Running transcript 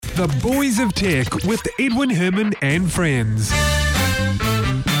The Boys of Tech with Edwin Herman and friends.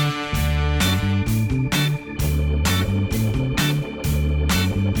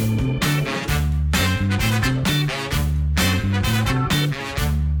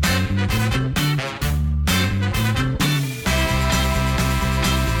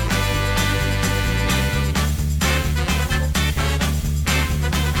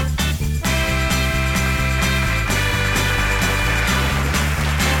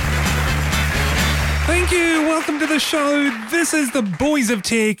 Welcome to the show. This is the Boys of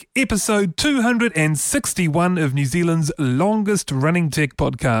Tech, episode 261 of New Zealand's longest running tech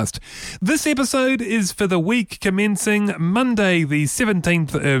podcast. This episode is for the week commencing Monday, the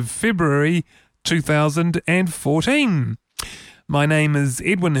 17th of February, 2014. My name is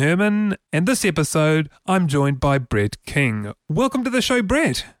Edwin Herman, and this episode I'm joined by Brett King. Welcome to the show,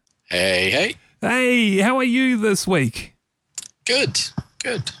 Brett. Hey. Hey, how are you this week? Good.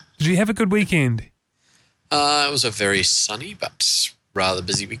 Did you have a good weekend? It was a very sunny but rather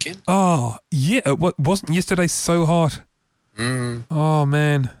busy weekend. Oh, yeah. Wasn't yesterday so hot? Oh,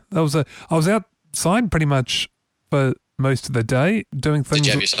 man. I was outside pretty much for most of the day doing things. Did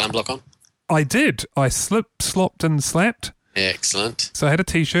you have your sunblock on? I did. I slipped, slopped and slapped. Excellent. So I had a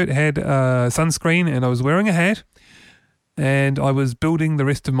T-shirt, had sunscreen, and I was wearing a hat. And I was building the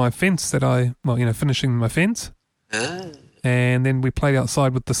rest of my fence finishing my fence. Ah. And then we played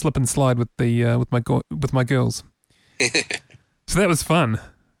outside with the slip and slide with my girls. So that was fun.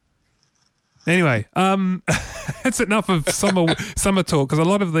 Anyway, that's enough of summer talk, because a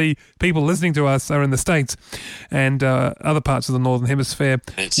lot of the people listening to us are in the States and other parts of the Northern Hemisphere.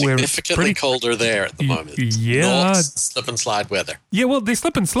 And it's significantly colder there at the moment. Yeah. Not slip and slide weather. Yeah, well, they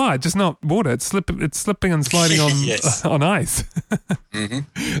slip and slide, just not water. It's slipping and sliding on Yes. on ice.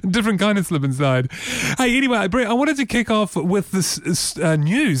 Mm-hmm. Different kind of slip and slide. Hey, anyway, Brett, I wanted to kick off with this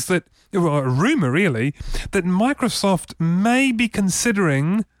news a rumor really, that Microsoft may be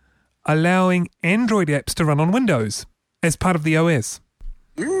considering allowing Android apps to run on Windows as part of the OS.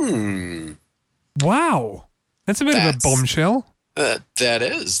 Wow. That's a bit of a bombshell. That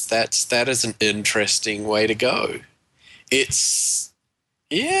is an interesting way to go. I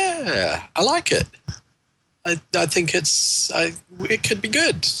like it. I think it could be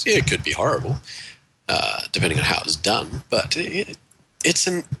good. Yeah, it could be horrible, depending on how it's done. But it's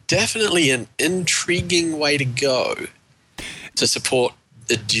definitely an intriguing way to go to support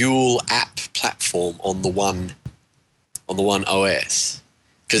the dual app platform on the one OS,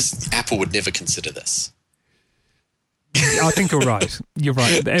 because Apple would never consider this. I think you're right. You're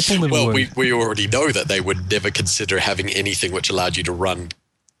right. Apple never would. Well, we already know that they would never consider having anything which allowed you to run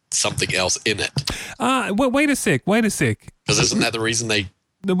something else in it. Well, wait a sec. Because isn't that the reason they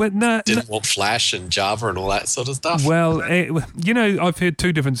didn't want Flash and Java and all that sort of stuff? Well, I've heard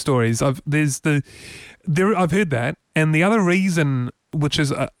two different stories. I've heard that, and the other reason, which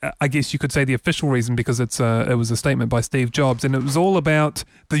is, I guess you could say the official reason, because it was a statement by Steve Jobs, and it was all about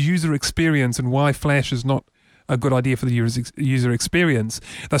the user experience and why Flash is not a good idea for the user experience.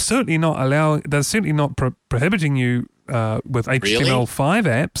 They're certainly not prohibiting you with HTML5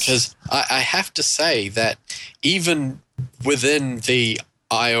 apps. Because I have to say that even within the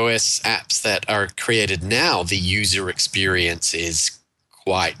iOS apps that are created now, the user experience is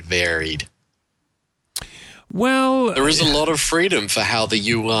quite varied. Well, there is a lot of freedom for how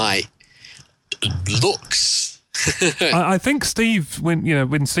the UI looks. I think Steve,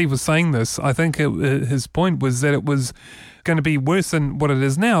 when Steve was saying this, I think his point was that it was going to be worse than what it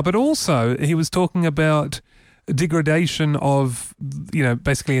is now. But also, he was talking about degradation of,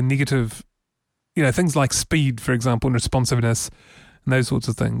 basically a negative, things like speed, for example, and responsiveness, and those sorts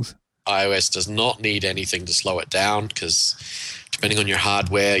of things. iOS does not need anything to slow it down, because depending on your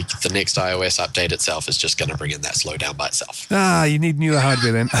hardware, the next iOS update itself is just going to bring in that slowdown by itself. You need newer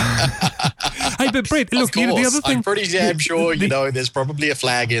hardware then. Hey, but Brett, look, the other thing... I'm pretty damn sure, there's probably a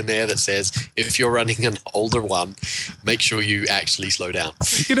flag in there that says, if you're running an older one, make sure you actually slow down.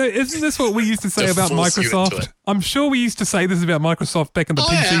 Isn't this what we used to say about Microsoft? I'm sure we used to say this about Microsoft back in the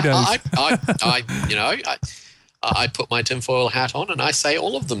PC days. I put my tinfoil hat on and I say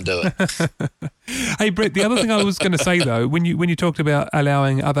all of them do it. Hey, Brett, the other thing I was going to say, though, when you talked about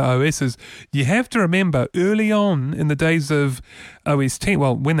allowing other OSs, you have to remember early on in the days of OS X,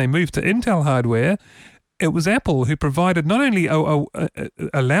 when they moved to Intel hardware, it was Apple who provided not only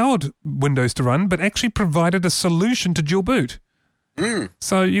allowed Windows to run, but actually provided a solution to dual boot.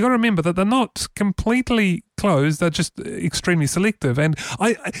 So you got to remember that they're not completely closed; they're just extremely selective. And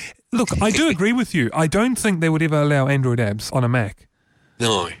I do agree with you. I don't think they would ever allow Android apps on a Mac.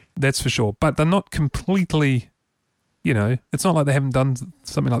 No, that's for sure. But they're not completely You know, it's not like they haven't done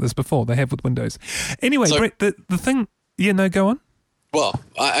something like this before. They have with Windows. Anyway, So- Brett, the thing... Yeah, no, go on. Well,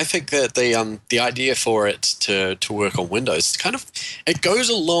 I think that the idea for it to work on Windows it goes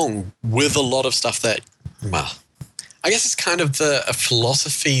along with a lot of stuff that, well, I guess it's kind of a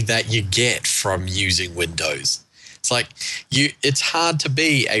philosophy that you get from using Windows. It's like it's hard to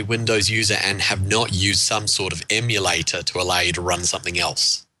be a Windows user and have not used some sort of emulator to allow you to run something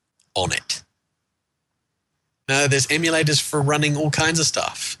else on it. No, there's emulators for running all kinds of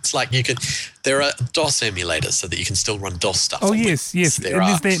stuff. It's like there are DOS emulators so that you can still run DOS stuff. Oh, on yes. Windows. There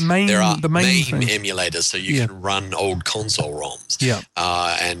are the main thing. emulators so you can run old console ROMs. Yeah.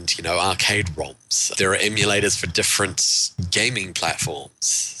 And, arcade ROMs. There are emulators for different gaming platforms.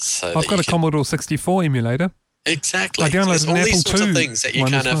 So I've got a Commodore 64 emulator. Exactly. I downloaded There's all an these Apple sorts II of things that you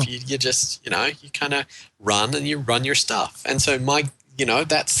one kind as of, well. you just, you kind of run and you run your stuff. And so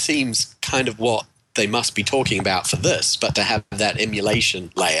that seems kind of what they must be talking about for this, but to have that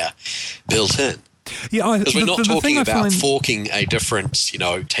emulation layer built in. Yeah, Because we're not the talking thing I about find- forking a different,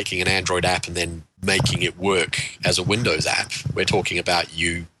 taking an Android app and then making it work as a Windows app. We're talking about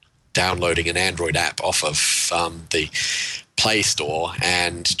you downloading an Android app off of the Play Store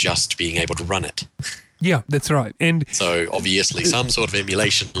and just being able to run it. Yeah, that's right. And So obviously some sort of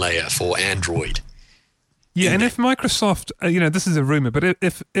emulation layer for Android. yeah, and if Microsoft, this is a rumor, but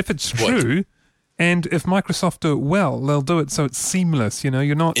if it's What? true, and if Microsoft do it well, they'll do it so it's seamless.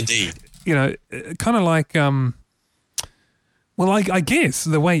 You're not, Indeed. kind of like, I guess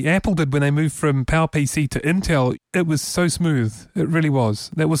the way Apple did when they moved from PowerPC to Intel, it was so smooth. It really was.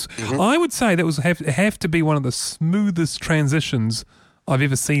 That was, I would say, that was have to be one of the smoothest transitions I've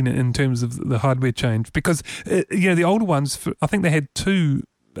ever seen in terms of the hardware change. Because the older ones, I think they had two.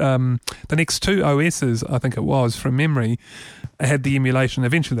 The next two OSs, I think it was, from memory, had the emulation.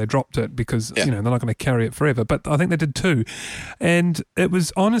 Eventually they dropped it because, they're not going to carry it forever. But I think they did two. And it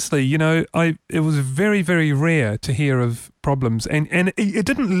was honestly, it was very, very rare to hear of problems. And it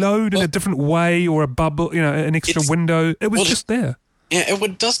didn't load in a different way or a bubble, an extra window. It was just there. Yeah,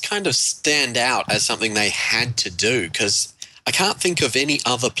 it does kind of stand out as something they had to do because I can't think of any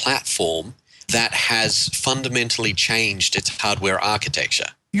other platform that has fundamentally changed its hardware architecture.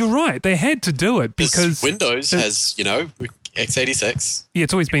 You're right. They had to do it because Windows has, x86 yeah,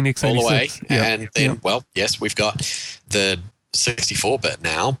 it's always been x86 all the way. Yeah. And then, yes, we've got the 64-bit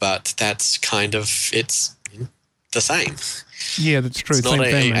now, but that's kind of, it's the same. Yeah, that's true. It's not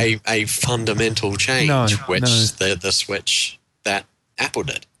Same family. a fundamental change, the switch that Apple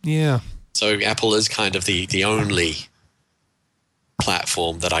did. Yeah. So Apple is kind of the only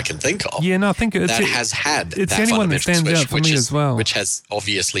platform that I can think of Yeah, no, I think that has had it's that the only one that fundamental stands switch, out for me as well. which has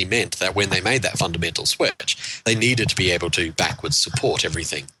obviously meant that when they made that fundamental switch, they needed to be able to backwards support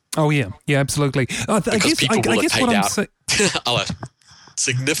everything. Oh yeah, absolutely. I Because guess people will have what paid I'm out saying. a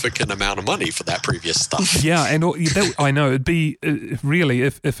significant amount of money for that previous stuff. Yeah, and I know it'd be really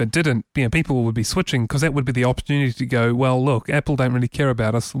if it didn't, people would be switching because that would be the opportunity to go. Well, look, Apple don't really care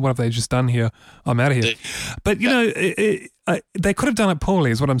about us. What have they just done here? I'm out of here. But they could have done it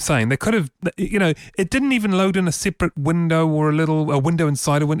poorly, is what I'm saying. They could have, it didn't even load in a separate window or a window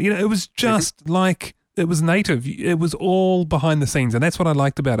inside a window. It was just like. It was native. It was all behind the scenes, and that's what I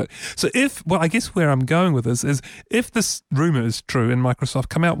liked about it. So I guess where I'm going with this is if this rumor is true and Microsoft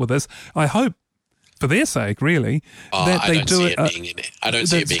come out with this, I hope, for their sake, really, that they do it. I don't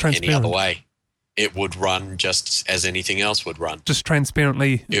see it being any other way. It would run just as anything else would run. Just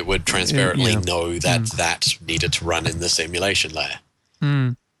transparently. It would transparently know that that needed to run in this emulation layer.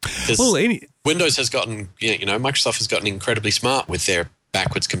 Well, Windows has gotten, Microsoft has gotten incredibly smart with their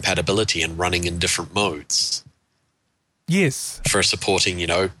backwards compatibility and running in different modes. Yes. For supporting,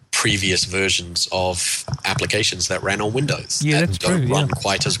 previous versions of applications that ran on Windows. Yeah, and that's don't true, run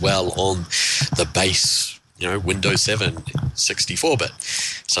quite as well on the base, Windows 7 64-bit.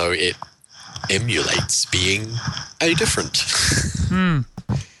 So it emulates being a different.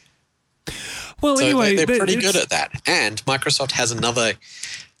 Well, so anyway, they're pretty good at that. And Microsoft has another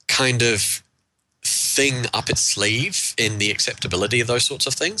kind of thing up its sleeve in the acceptability of those sorts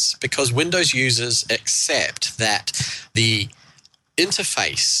of things, because Windows users accept that the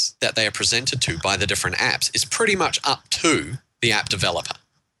interface that they are presented to by the different apps is pretty much up to the app developer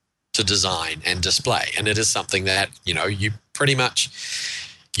to design and display. And it is something that, you pretty much,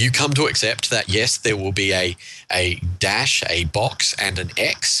 you come to accept that, yes, there will be a dash, a box, and an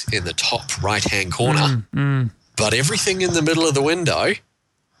X in the top right-hand corner, but everything in the middle of the window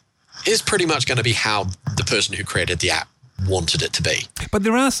is pretty much going to be how the person who created the app wanted it to be. But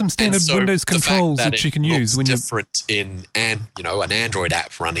there are some standard Windows controls that you can use when you're different in an Android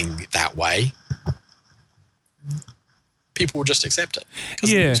app running that way people will just accept it.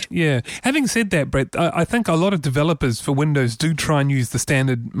 'Cause Yeah, yeah. Having said that, Brett, I think a lot of developers for Windows do try and use the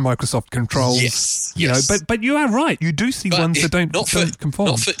standard Microsoft controls. Yes, You yes. know, but you are right. You do see ones that don't conform.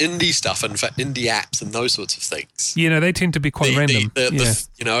 Not for indie stuff and for indie apps and those sorts of things. You know, they tend to be quite random.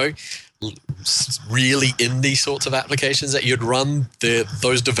 You know, really indie sorts of applications that you'd run,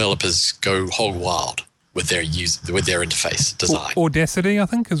 those developers go whole wild with their interface design. Audacity, I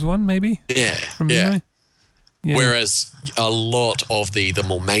think, is one maybe. Yeah, From memory. Yeah. Whereas a lot of the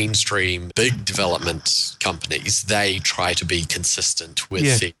more mainstream big development companies, they try to be consistent with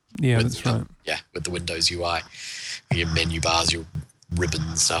with the Windows UI, your menu bars, your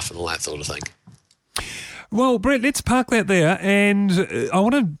ribbons stuff, and all that sort of thing. Well, Brett, let's park that there, and I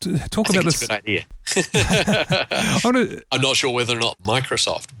want to talk about this. It's a good idea. I'm not sure whether or not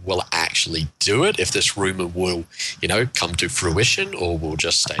Microsoft will actually do it, if this rumor will, come to fruition, or will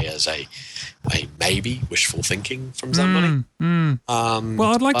just stay as a maybe wishful thinking from somebody.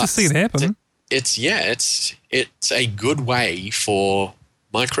 Well, I'd like to see it happen. It's a good way for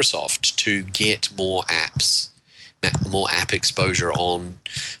Microsoft to get more apps, more app exposure on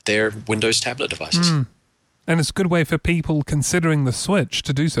their Windows tablet devices. And it's a good way for people considering the switch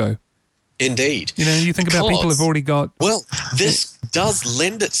to do so. Indeed. You think about people who've already got... Well, this does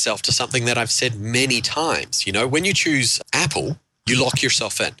lend itself to something that I've said many times. When you choose Apple, you lock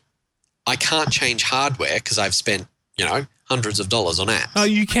yourself in. I can't change hardware because I've spent, hundreds of dollars on apps. Oh,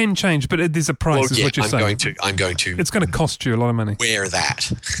 you can change, but there's a price, is what you're saying. I'm going to... It's going to cost you a lot of money. Wear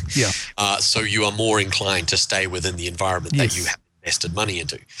that. Yeah. So you are more inclined to stay within the environment that you have invested money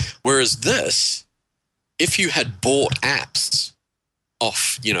into. Whereas this... if you had bought apps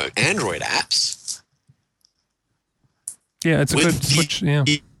off, Android apps. Yeah, it's a good switch. Yeah.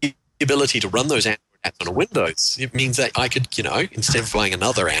 The ability to run those Android apps on a Windows, it means that I could, instead of buying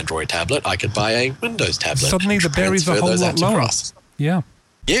another Android tablet, I could buy a Windows tablet. Suddenly the barriers are a whole lot lower. Yeah.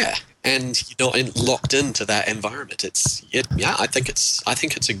 Yeah. And you're not locked into that environment. I think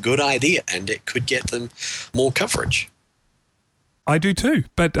it's a good idea, and it could get them more coverage. I do too,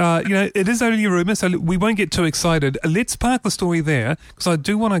 but it is only a rumor, so we won't get too excited. Let's park the story there, because I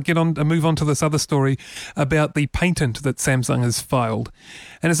do want to move on to this other story about the patent that Samsung has filed,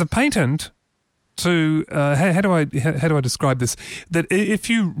 and it's a patent to how do I describe this? That if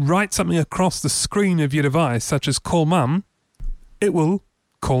you write something across the screen of your device, such as "call mum," it will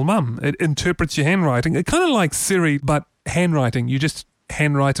call mum. It interprets your handwriting. It's kind of like Siri, but handwriting. You just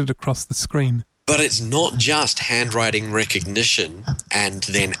handwrite it across the screen. But it's not just handwriting recognition and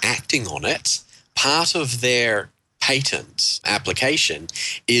then acting on it. Part of their patent application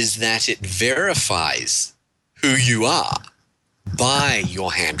is that it verifies who you are by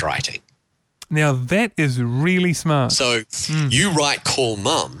your handwriting. Now, that is really smart. So you write "call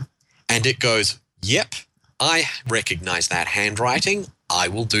mum," and it goes, yep, I recognize that handwriting. I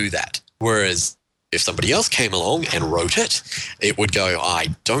will do that. Whereas if somebody else came along and wrote it, it would go, I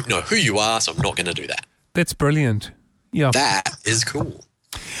don't know who you are, so I'm not going to do that. That's brilliant. Yeah. That is cool.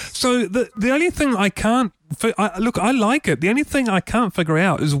 So the only thing I can't... look, I like it. The only thing I can't figure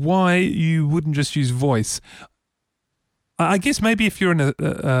out is why you wouldn't just use voice. I guess maybe if you're in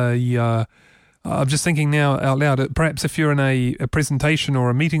I'm just thinking now out loud, perhaps if you're in a presentation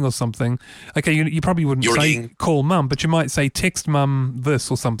or a meeting or something, okay, you probably wouldn't say "call mum," but you might say "text mum this"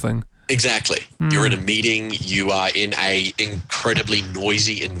 or something. Exactly. You're in a meeting. You are in a incredibly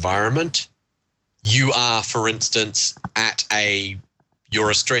noisy environment. You are, for instance, you're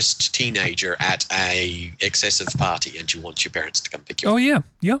a stressed teenager at a excessive party, and you want your parents to come pick you up. Oh yeah.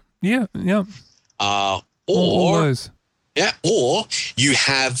 All those. Yeah, or you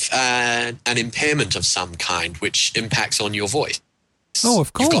have an impairment of some kind which impacts on your voice. Oh,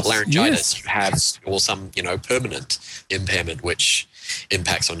 of course. You've got laryngitis. Yes. You have, or some, permanent impairment which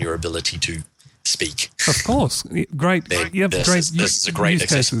impacts on your ability to speak. Of course. Great. This is a great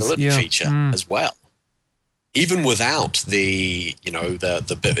accessibility feature as well. Even without the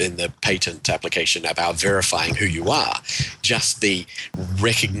bit in the patent application about verifying who you are, just the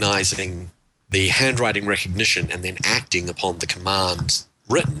recognizing the handwriting recognition and then acting upon the command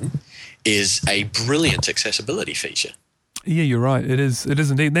written is a brilliant accessibility feature. Yeah, you're right. It is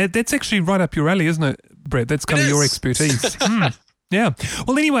indeed. That's actually right up your alley, isn't it, Brett? That's kind of your expertise. Yeah.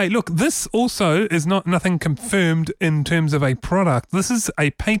 Well, anyway, look, this also is nothing confirmed in terms of a product. This is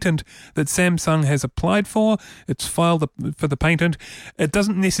a patent that Samsung has applied for. It's filed for the patent. It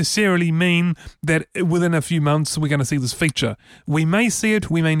doesn't necessarily mean that within a few months we're going to see this feature. We may see it,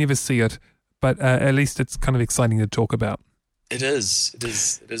 we may never see it, but at least it's kind of exciting to talk about. It is. It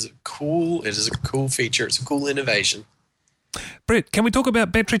is a cool feature. It's a cool innovation. Brett, can we talk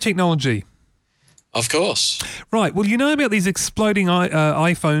about battery technology? Of course. Right. Well, you know about these exploding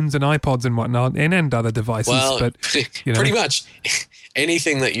iPhones and iPods and whatnot, and other devices. Well, but pretty much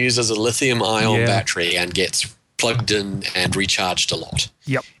anything that uses a lithium-ion battery and gets plugged in and recharged a lot.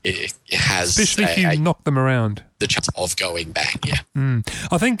 Yep. It has, especially if you knock them around, the chance of going bang. Yeah.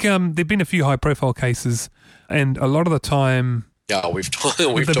 I think there've been a few high-profile cases, and a lot of the time. Yeah, we've talked been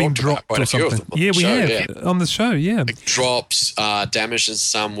about quite a few of them. Yeah, we have on the show. Yeah, like drops, damaged in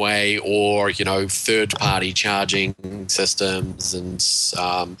some way, or third-party charging systems and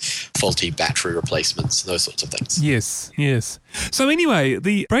faulty battery replacements, those sorts of things. Yes. So anyway,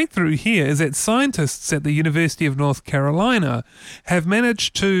 the breakthrough here is that scientists at the University of North Carolina have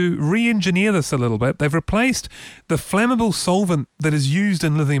managed to re-engineer this a little bit. They've replaced the flammable solvent that is used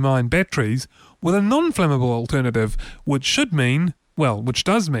in lithium-ion batteries with a non-flammable alternative, which does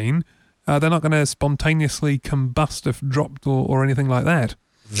mean they're not going to spontaneously combust if dropped or anything like that.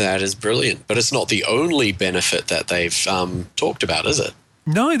 That is brilliant. But it's not the only benefit that they've talked about, is it?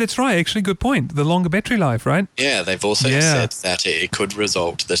 No, that's right. Actually, good point. The longer battery life, right? Yeah, they've also said that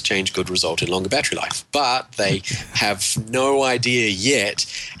this change could result in longer battery life. But they have no idea yet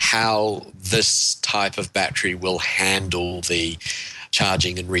how this type of battery will handle the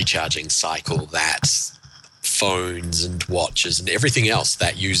charging and recharging cycle that phones and watches and everything else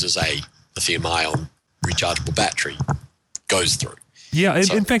that uses a lithium-ion rechargeable battery goes through. Yeah,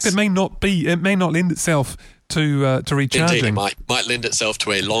 so in fact, it may not lend itself to recharging. Indeed, it might lend itself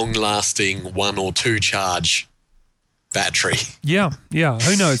to a long-lasting 1 or 2 charge battery. Yeah.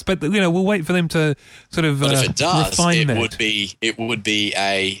 Who knows? But we'll wait for them to sort of But if it does, refine that. it would be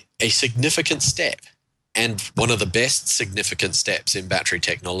a significant step, and one of the best significant steps in battery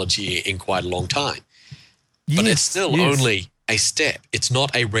technology in quite a long time. But it's still only a step. It's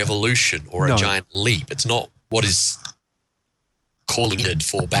not a revolution or a giant leap. It's not what is calling it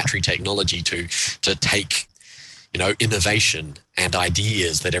for battery technology to take, innovation and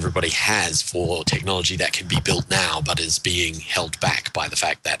ideas that everybody has for technology that can be built now but is being held back by the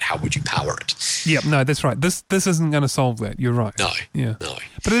fact that how would you power it? Yep, no, that's right. This isn't going to solve that. You're right. No.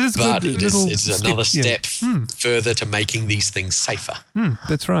 But it is but good. It's another step further to making these things safer.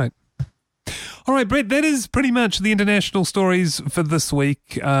 That's right. All right, Brett, that is pretty much the international stories for this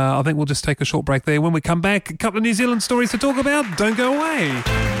week. I think we'll just take a short break there. When we come back, a couple of New Zealand stories to talk about. Don't go away.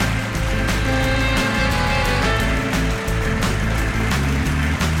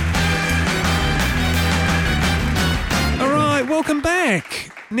 All right, welcome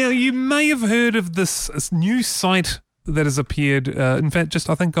back. Now, you may have heard of this new site that has appeared, in fact,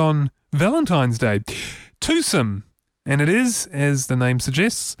 just I think on Valentine's Day, Twosome. And it is, as the name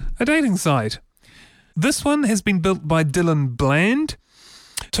suggests, a dating site. This one has been built by Dylan Bland.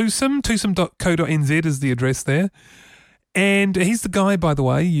 Twosome.co.nz is the address there. And he's the guy, by the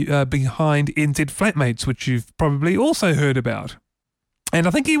way, behind NZ Flatmates, which you've probably also heard about. And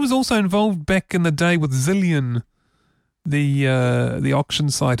I think he was also involved back in the day with Zillion, the auction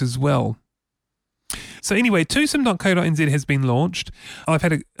site as well. So anyway, Twosome.co.nz has been launched. I've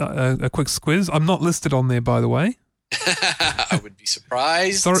had a quick squiz. I'm not listed on there, by the way. I would be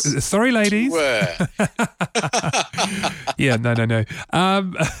surprised. Sorry, ladies. Yeah, no.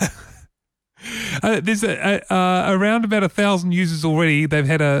 There's around about 1,000 users already. They've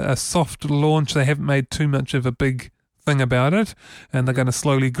had a soft launch. They haven't made too much of a big thing about it, and they're going to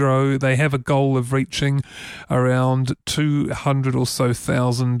slowly grow. They have a goal of reaching around 200 or so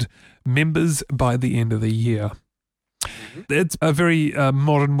thousand members by the end of the year. It's a very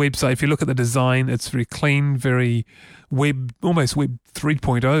modern website. If you look at the design, it's very clean, very almost Web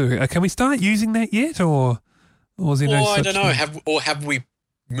 3.0. Can we start using that yet, or is there no such I don't know. thing? Have we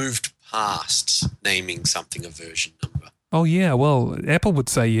moved past naming something a version number? Oh yeah, well, Apple would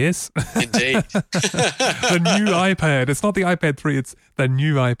say yes. Indeed. The new iPad. It's not the iPad 3, it's the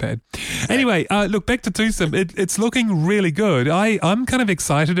new iPad. Anyway, look, back to Twosome. It's looking really good. I'm kind of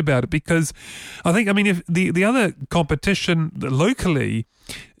excited about it because if the other competition locally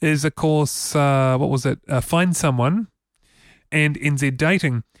is, of course, Find Someone and NZ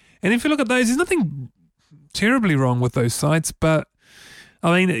Dating. And if you look at those, there's nothing terribly wrong with those sites, but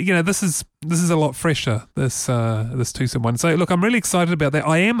this is a lot fresher, this Twosome one. So, look, I'm really excited about that.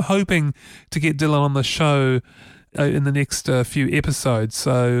 I am hoping to get Dylan on the show in the next few episodes.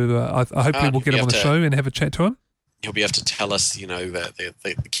 So, hopefully we'll get him on the show and have a chat to him. He'll be able to tell us,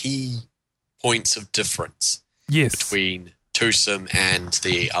 the key points of difference between Twosome and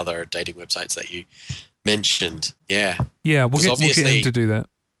the other dating websites that you mentioned. Yeah. Yeah, we'll get him to do that.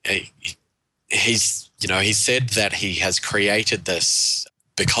 He's said that he has created this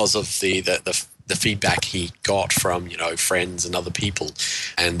because of the the feedback he got from, friends and other people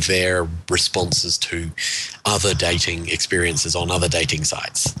and their responses to other dating experiences on other dating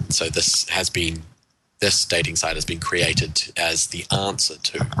sites. So this dating site has been created as the answer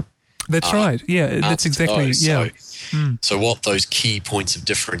to. That's right. Yeah, that's exactly. So what those key points of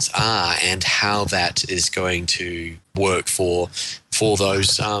difference are and how that is going to work for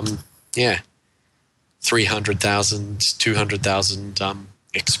those, 300,000, 200,000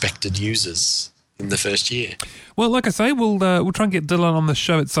 expected users in the first year. Well, like I say, we'll try and get Dylan on the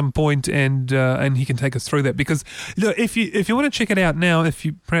show at some point, and he can take us through that. Because look, if you want to check it out now, if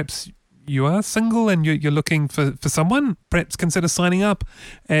you perhaps you are single and you're looking for someone, perhaps consider signing up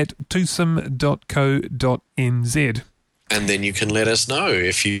at twosome.co.nz. And then you can let us know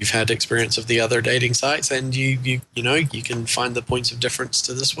if you've had experience of the other dating sites, and you can find the points of difference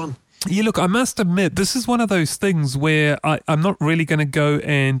to this one. Yeah, look, I must admit, this is one of those things where I'm not really going to go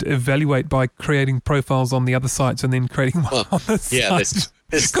and evaluate by creating profiles on the other sites and then creating one on the site.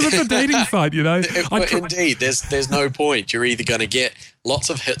 Because it's a dating site, Indeed, there's no point. You're either going to get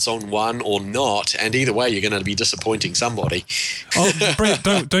lots of hits on one or not, and either way, you're going to be disappointing somebody. Oh, Brett,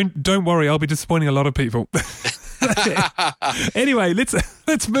 don't worry. I'll be disappointing a lot of people. Anyway, let's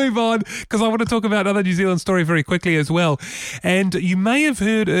move on, because I want to talk about another New Zealand story very quickly as well. And you may have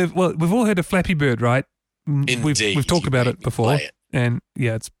heard of, well, we've all heard of Flappy Bird, right? Indeed. We've talked about it before. And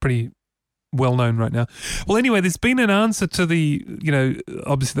yeah, it's pretty well known right now. Well, anyway, there's been an answer to the,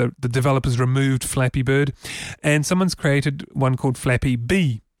 obviously the developers removed Flappy Bird, and someone's created one called Flappy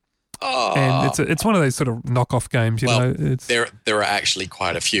Bee. Oh. And it's one of those sort of knockoff games, There are actually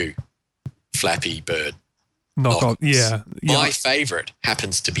quite a few Flappy Bird knockoff. Yeah. My favourite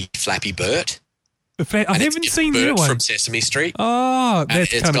happens to be Flappy Bird. I haven't seen that one. From Sesame Street. Oh, that's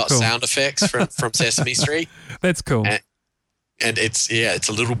kind of cool. It's got sound effects from Sesame Street. That's cool. And it's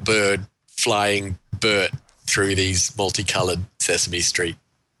a little bird flying Bert through these multicolored Sesame Street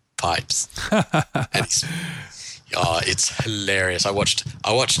pipes. And it's hilarious. I watched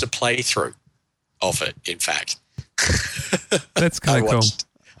a playthrough of it, in fact. That's kind of cool.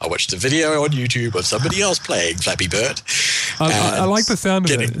 I watched a video on YouTube of somebody else playing Flappy Bird. I like the sound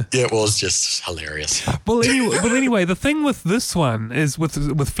of it. It was just hilarious. Well, anyway, the thing with this one is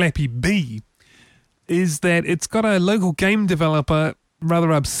with Flappy Bee is that it's got a local game developer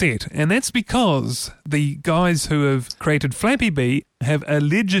rather upset, and that's because the guys who have created Flappy Bee have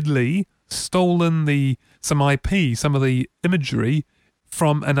allegedly stolen some IP, some of the imagery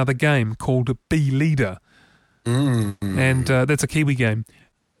from another game called Bee Leader. And that's a Kiwi game.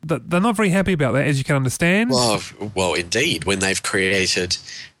 They're not very happy about that, as you can understand. Well, indeed, when they've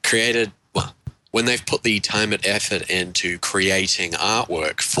when they've put the time and effort into creating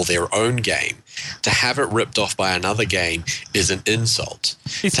artwork for their own game, to have it ripped off by another game is an insult.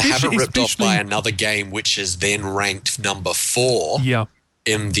 To have it ripped off by another game, which is then ranked number 4. Yeah.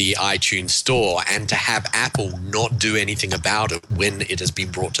 In the iTunes store, and to have Apple not do anything about it when it has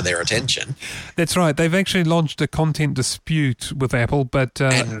been brought to their attention. That's right. They've actually launched a content dispute with Apple, but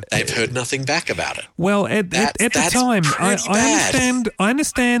and they've heard nothing back about it. Well, at the time, I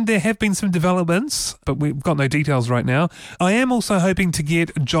understand there have been some developments, but we've got no details right now. I am also hoping to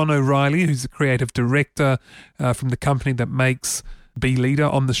get John O'Reilly, who's the creative director from the company that makes Bee Leader,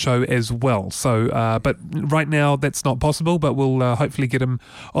 on the show as well. So, but right now that's not possible, but we'll hopefully get him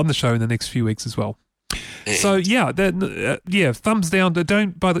on the show in the next few weeks as well. So yeah, thumbs down.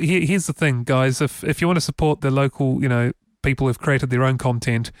 Here's the thing, guys. If you want to support the local, people who've created their own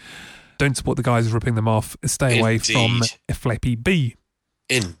content, don't support the guys ripping them off. Stay away from Flappy Bee.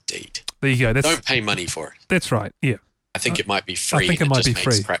 Indeed. There you go. Don't pay money for it. That's right. Yeah. I think it might be free. I think it might be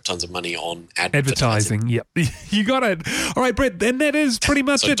free. Crap tons of money on advertising. Yep, you got it. All right, Brett. And that is pretty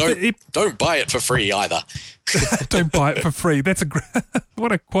much it. Don't buy it for free either. Don't buy it for free. That's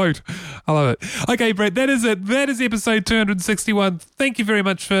what a quote. I love it. Okay, Brett. That is it. That is episode 261. Thank you very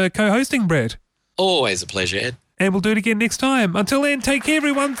much for co-hosting, Brett. Always a pleasure, Ed. And we'll do it again next time. Until then, take care,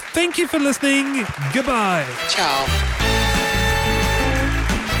 everyone. Thank you for listening. Goodbye. Ciao.